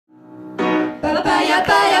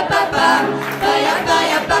paya papa, paya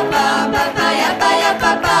paya papa, paya paya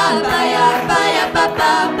papa, paya paya papa,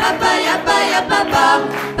 paya paya papa,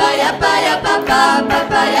 paya paya papa,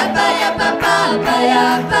 paya paya papa, paya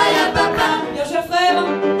paya papa. Bien chers frères,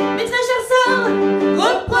 mes très chères sœurs,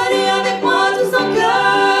 reprenez avec moi tous en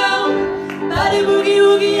chœur. Pas de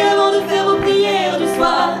boogie-woogie avant de faire vos prières du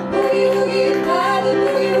soir. Boogie-woogie, pas de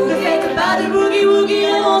boogie-woogie. Ne faites pas de boogie-woogie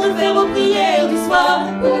avant de faire vos prières du soir.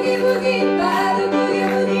 Boogie-woogie, pas de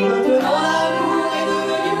boogie-woogie. Maintenant l'amour est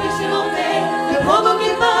devenu péché mortel. Ne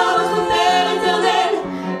provoquez pas votre Père éternel.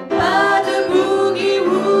 Pas de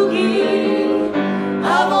boogie-woogie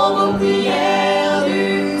avant vos prières du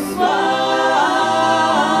soir.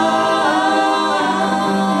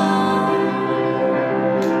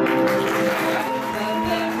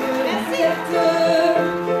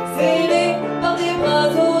 Serré par des bras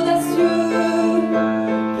audacieux,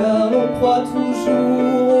 car on croit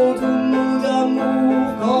toujours aux doux mots d'amour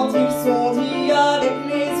quand ils sont dits avec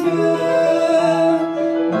les yeux.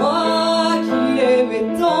 Moi qui l'aimais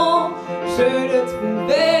tant, je le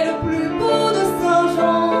trouvais le plus beau de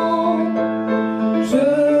Saint-Jean. Je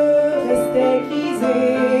restais grisé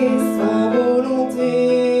sans volonté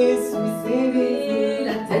sous ses baisers.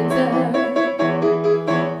 La tête,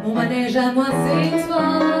 mon manège à moi c'est toi.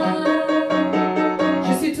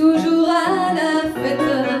 Je suis toujours à la fête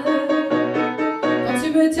quand tu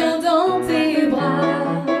me tiens dans tes bras.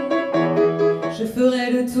 Je ferai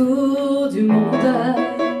le tour du monde,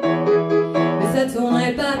 mais ça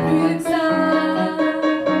tournerait pas plus que ça.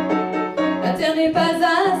 La terre n'est pas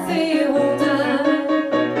assez ronde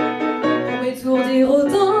pour m'étourdir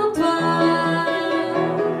autant que toi.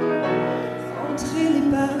 Entraînée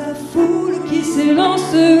par la foule qui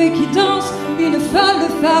s'élance et qui danse, une folle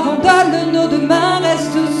farandole, nos deux mains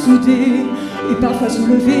restent soudées. Et parfois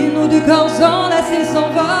soulevées, nos deux corps enlacés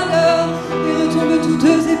s'envolent et retombent toutes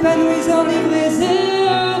deux épanouies, enivrées et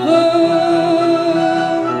heureux.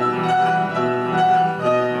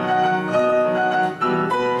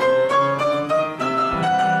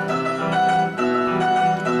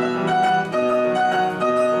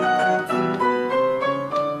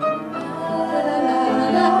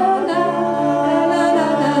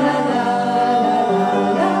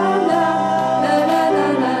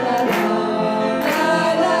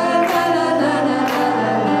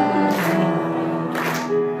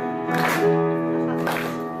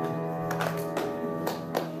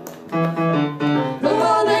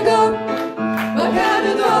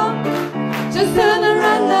 Just turn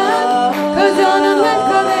around now, 'cause you're not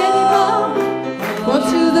welcome anymore. Want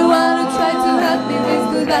you the one who tried to help me with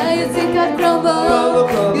goodbye? You think I'd crumble?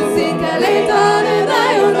 You think I lay down and I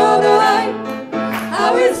don't know the why. I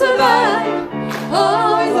will survive,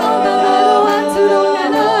 always on the road. One too long, I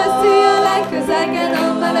know I see your light, 'cause I got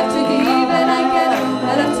all my love to give, and I got all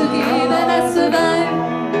my love to give, and I survive.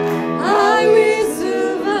 I will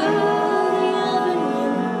survive.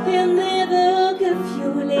 You'll never get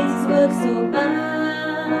fuel, let's work so hard.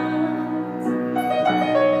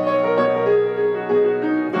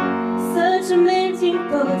 Such a melting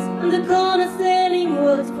pot on the corner selling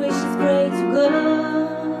what's precious great to God.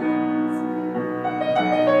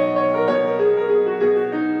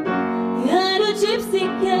 Behind a gypsy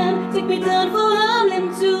can take me down for Harlem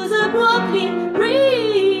to the Brooklyn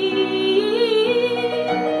Bridge.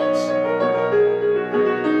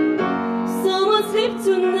 Someone sleep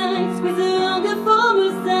tonight with a hunger for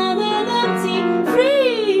Musan and empty fridge.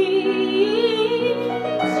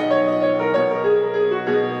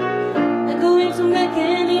 I go into my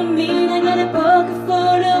candy mean, I got a pocket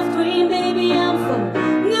full of dream, baby, I'm from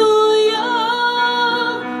New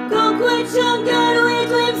York. Concrete jungle with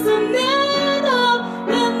dreams and never,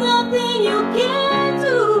 there's nothing you can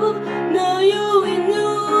do. Now you in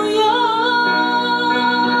New York.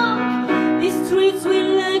 These streets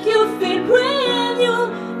will like you feel brand new.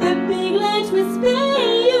 The big lights will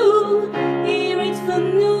spare you. Hear it from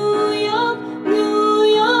New York, New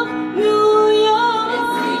York, New York. Et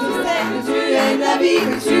si tu sais que tu aimes la vie,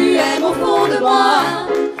 que tu aimes au fond de moi,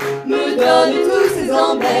 me donne tous ces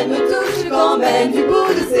emblèmes, me touche quand même du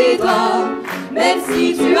bout de ses doigts. Même si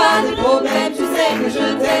tu as des problèmes, tu sais que je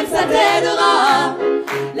t'aime, ça t'aidera.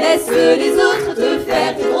 Laisse les autres te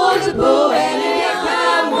faire tes drôles de poèmes, et viens qu'à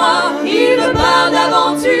moi, il me parle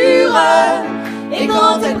d'aventure. Et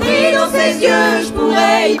quand elle brille dans ses yeux, je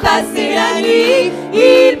pourrais y passer la nuit.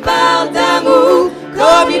 Il parle d'amour,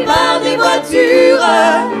 comme il parle des voitures.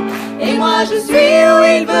 Et moi je suis où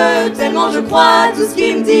il veut, tellement je crois tout ce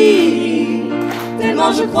qu'il me dit.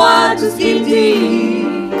 Tellement je crois tout ce qu'il dit.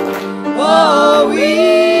 Oh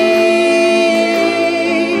oui.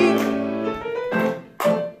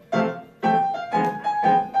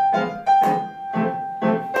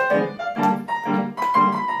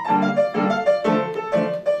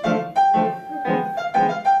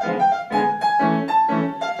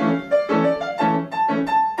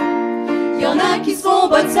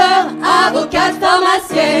 avocate,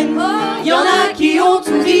 pharmacienne. Y en a qui ont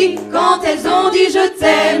tout dit quand elles ont dit je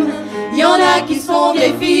t'aime. Y en a qui se font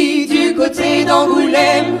vieilles filles du côté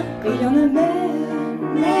d'Angoulême. Et y en a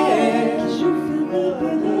même qui jouent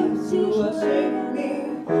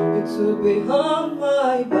It's behind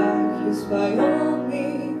my back, you spy on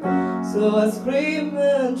me. So I scream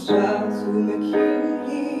and shout to make you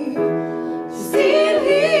leave. Still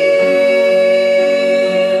here,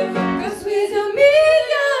 'cause with your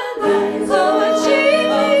million eyes, so I cheat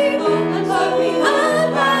me and talk behind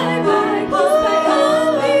my back, you spy on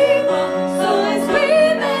me. So I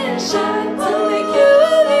scream and shout to make you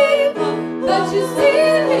leave, but you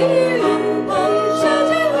still here.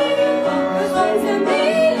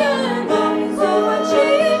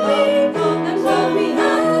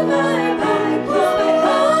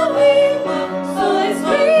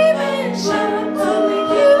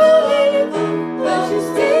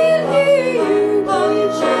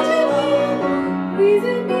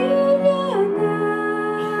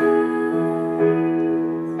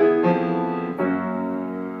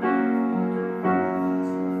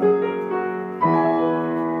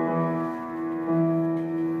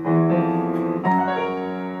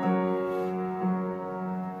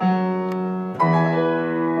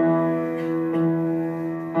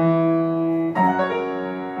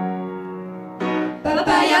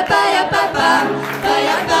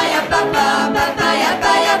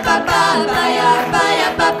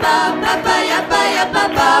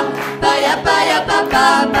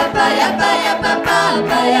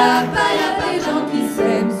 Les gens qui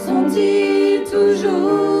s'aiment sont-ils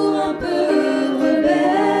toujours un peu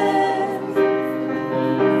rebelles?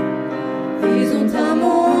 Ils ont un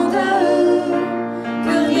monde à eux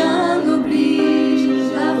que rien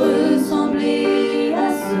n'oblige à ressembler à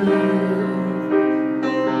ceux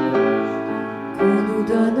qu'on nous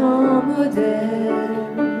donne en modèle.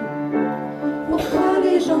 Pourquoi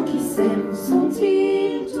les gens qui s'aiment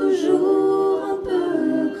sont-ils toujours un peu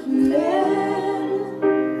cruels?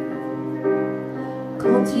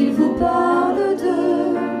 Quand ils vous parlent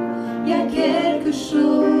d'eux, y a quelque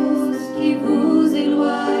chose qui vous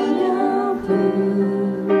éloigne un peu.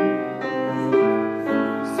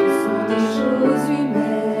 Ce sont des choses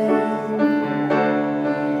humaines.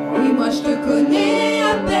 Et moi je te connais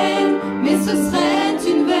à peine, mais ce serait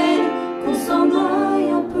une veine qu'on s'en aille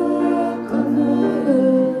un peu comme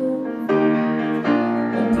eux.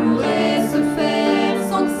 On pourrait se faire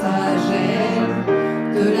sans que ça gêne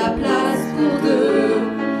de la place pour deux.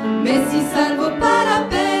 Mais si ça ne vaut pas la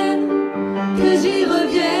peine que j'y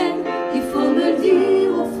revienne, il faut me le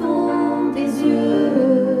dire au fond des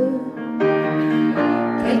yeux.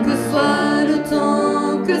 Quel que soit le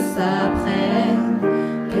temps que ça prenne,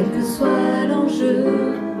 quel que soit l'enjeu,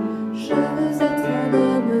 je veux être un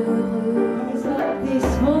homme heureux. This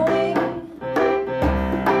morning,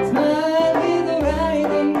 smile with the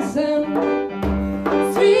rising sun.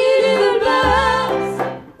 Three little birds,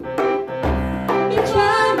 you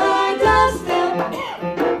try my doorstep,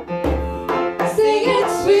 singing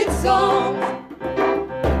sweet songs,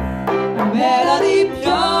 a melody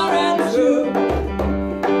pure and true,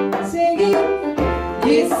 singing,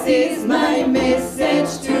 this is my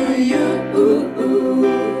message to you.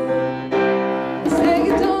 Say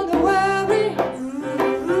you don't worry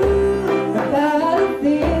about a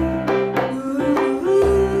thing,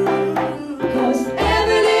 'cause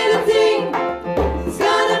every little thing is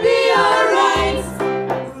gonna be alright.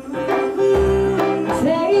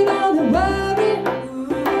 Say you don't worry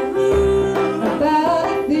about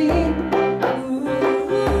a thing,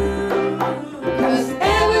 'cause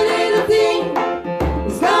every little thing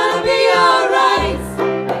is gonna be alright.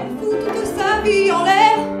 Elle fout toute sa vie en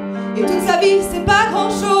l'air, et toute sa vie c'est pas grand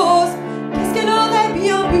chose. Qu'est-ce qu'elle aurait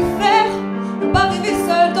bien pu faire? Ne pas rêver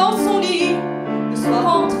seule dans son lit, le soir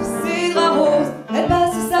entre ses draps roses. Elle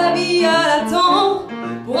passe sa vie à l'attendre,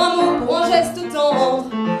 pour un mot, pour un geste tendre,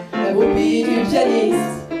 la groupie du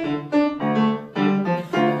pianiste.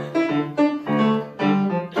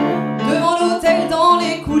 Devant l'hôtel, dans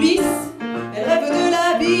les coulisses, elle rêve de la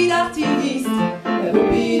vie d'artiste, la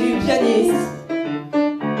groupie du pianiste.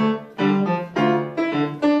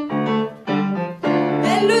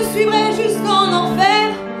 Elle le suivrait jusqu'en enfer,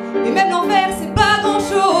 et même l'enfer c'est pas grand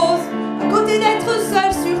chose à côté d'être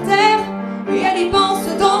seule sur terre. Et elle y pense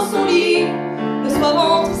dans son lit, le soir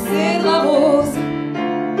entre ses draps roses.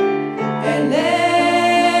 Elle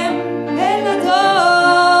aime, elle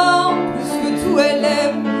adore, plus que tout elle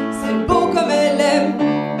aime, c'est beau comme elle aime.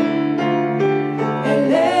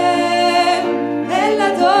 Elle aime, elle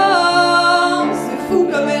adore, c'est fou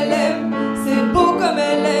comme elle aime, c'est beau comme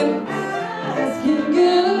elle aime. Asking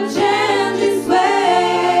you to change his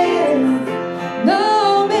way.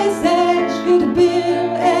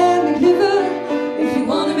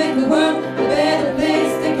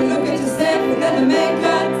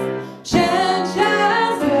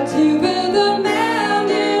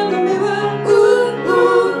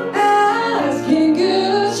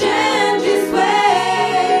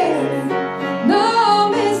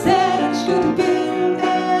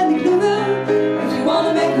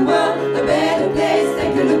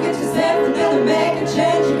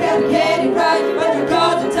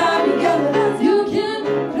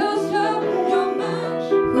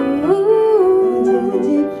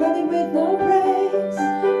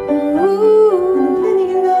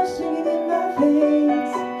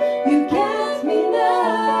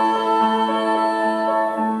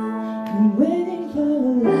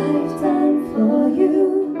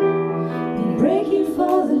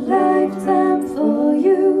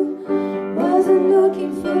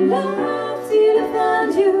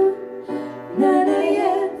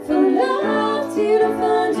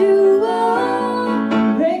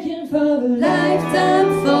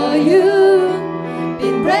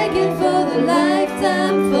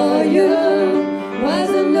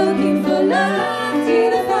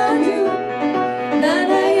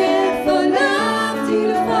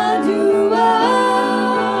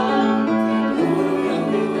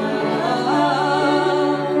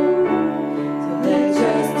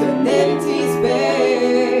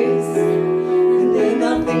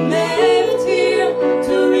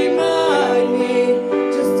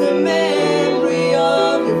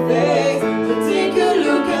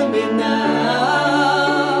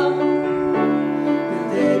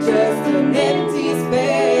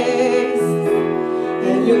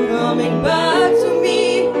 coming back to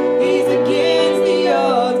me is against the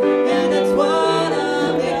odds, and that's what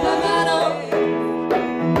I'm permanent.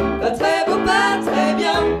 Pas très beau, pas très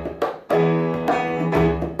bien,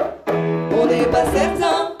 on n'est pas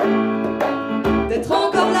certain d'être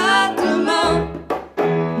encore là demain.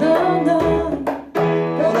 Non, non.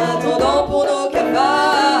 En attendant pour nos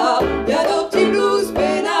cafards, y'a nos petits blues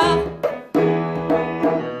peinards.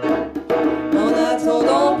 En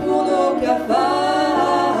attendant pour nos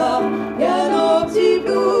cafards, y'a nos petits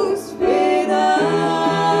blues peinards.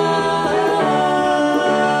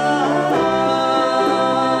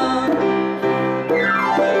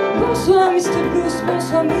 Bonsoir Mr. Blues,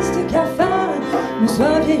 bonsoir Mr. Cafard.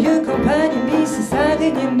 Bonsoir vieille campagne, Miss et sa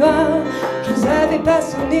araignée noire. Je vous avais pas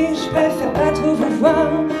sonné, je préfère pas trop vous voir.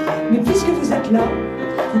 Mais puisque vous êtes là,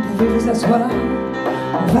 vous pouvez vous asseoir.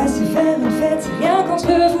 On va s'y faire une fête, c'est rien qu'entre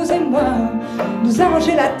vous et moi. Nous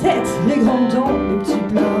arranger la tête, les grands dents, les petits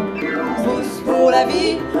plats. Rouge pour la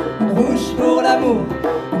vie, rouge pour l'amour,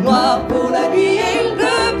 noir pour la nuit et le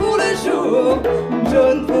bleu pour le jour.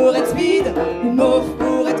 Jaune pour être speed, mauve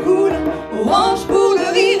pour être cool, orange pour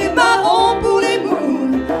le rire et marron pour les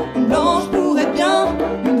moules. Une blanche pour être bien,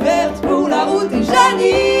 une verte pour la route et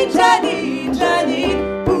Janine, Janine,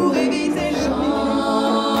 Janine pour éviter le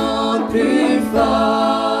chante plus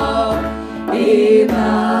fort et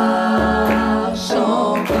marche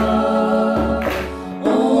encore.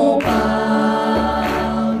 On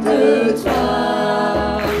parle de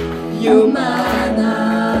toi, Yomana.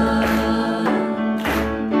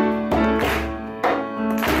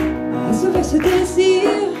 Assouvir ce désir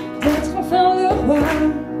d'être enfin le roi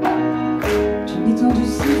d'une étendue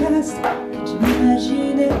si vaste que tu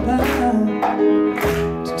n'imaginais pas.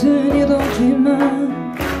 Te tenir dans tes mains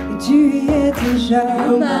et tu y es déjà.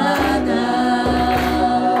 Yomana.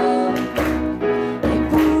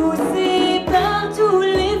 Poussé par tous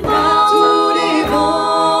les vents, Par tous les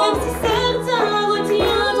vents, même si certains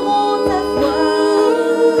retiendront ta voix,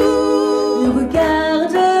 ne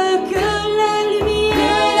regarde que la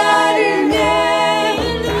lumière, et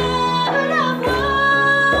lève la voix.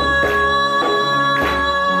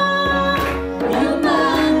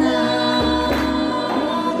 Yomana.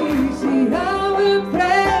 You see how we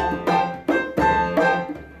play.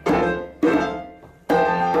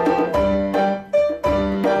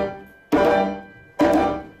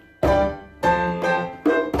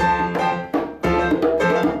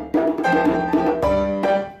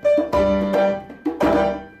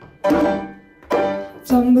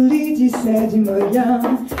 Tumbly said in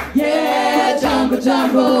moyen, yeah, jumbo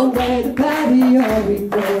jumbo, where the party all we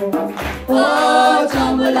go. oh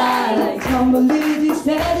jambalaya, Tumbly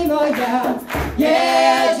said in moyen,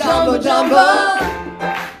 yeah, jumbo jumbo.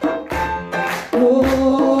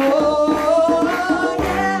 oh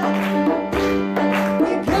yeah,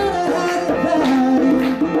 we gonna have a party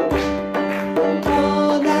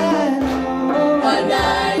all night long, All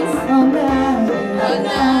night, all night, all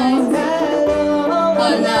night, long,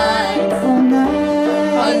 all night, all night,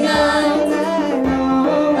 all night,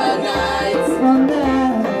 long, all night, all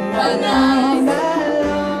night, all night,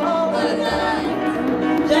 long. all night.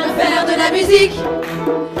 Viens faire de la musique,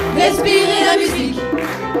 respirer la musique.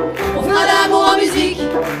 On fera l'amour en musique,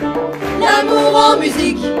 l'amour en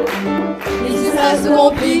musique. Et si ça se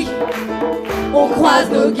complique, on croise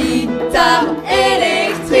nos guitares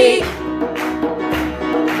électriques.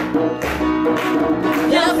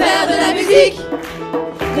 Viens faire de la musique,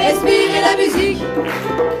 respirer la musique.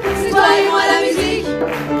 C'est toi et moi la musique,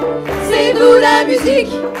 c'est nous la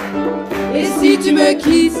musique. Et si tu me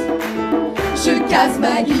quittes, je casse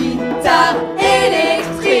ma guitare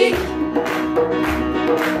électrique.